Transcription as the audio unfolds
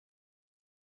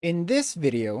In this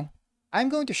video, I'm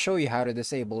going to show you how to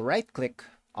disable right-click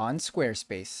on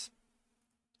Squarespace.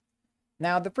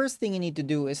 Now, the first thing you need to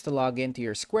do is to log into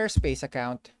your Squarespace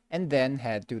account and then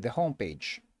head to the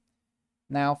homepage.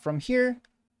 Now, from here,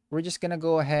 we're just going to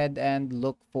go ahead and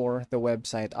look for the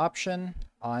website option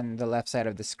on the left side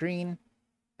of the screen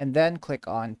and then click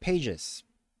on Pages.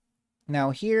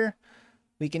 Now here,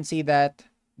 we can see that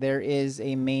there is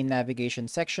a main navigation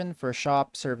section for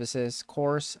shop, services,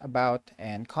 course, about,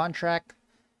 and contract.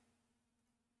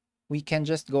 We can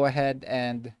just go ahead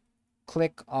and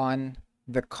click on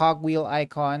the cogwheel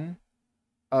icon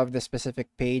of the specific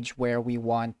page where we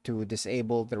want to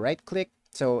disable the right click.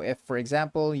 So if, for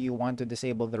example, you want to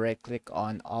disable the right click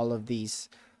on all of these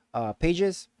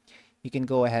pages, you can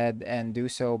go ahead and do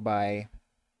so by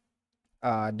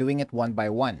doing it one by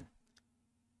one.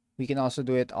 We can also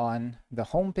do it on the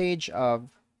home page of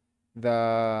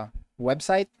the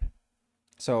website.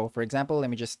 So for example, let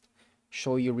me just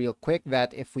show you real quick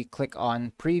that if we click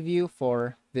on preview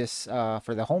for this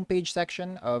for the homepage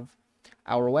section of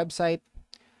our website,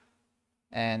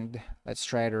 and let's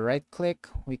try to right click,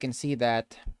 we can see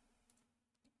that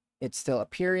it's still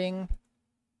appearing.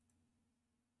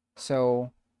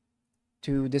 So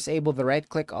to disable the right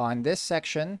click on this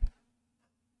section,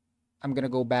 I'm going to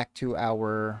go back to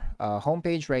our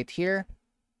homepage right here.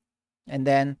 And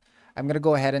then I'm going to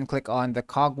go ahead and click on the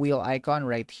cogwheel icon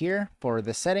right here for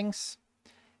the settings.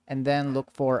 And then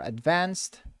look for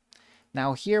advanced.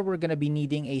 Now here we're going to be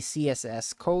needing a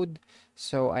CSS code.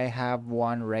 So I have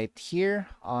one right here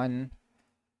on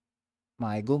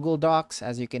my Google Docs.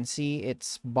 As you can see,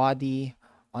 it's body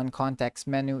on context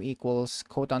menu equals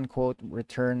quote unquote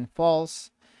return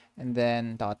false. And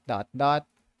then ...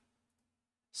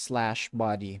 /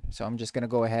 body. So I'm just going to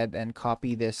go ahead and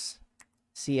copy this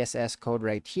CSS code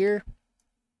right here.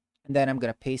 And then I'm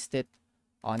going to paste it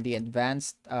on the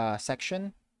advanced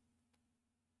section.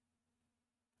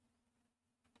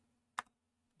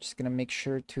 Just going to make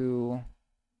sure to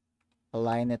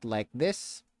align it like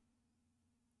this.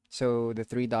 So the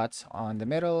 3 dots on the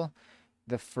middle,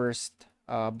 the first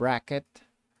bracket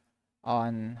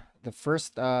on the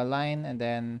first line, and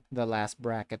then the last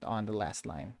bracket on the last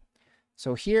line.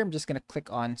 So here, I'm just going to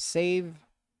click on save.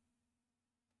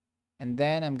 And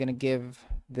then I'm going to give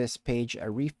this page a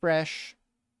refresh.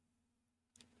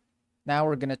 Now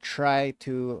we're going to try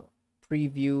to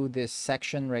preview this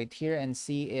section right here and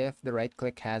see if the right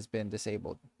click has been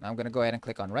disabled. Now I'm going to go ahead and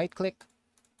click on right click.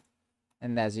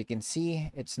 And as you can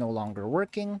see, it's no longer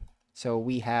working. So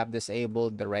we have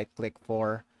disabled the right click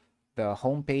for the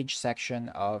homepage section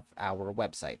of our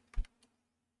website.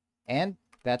 And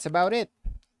that's about it.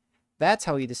 That's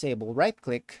how you disable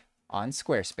right-click on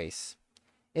Squarespace.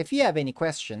 If you have any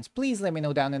questions, please let me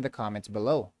know down in the comments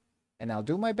below, and I'll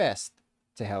do my best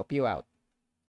to help you out.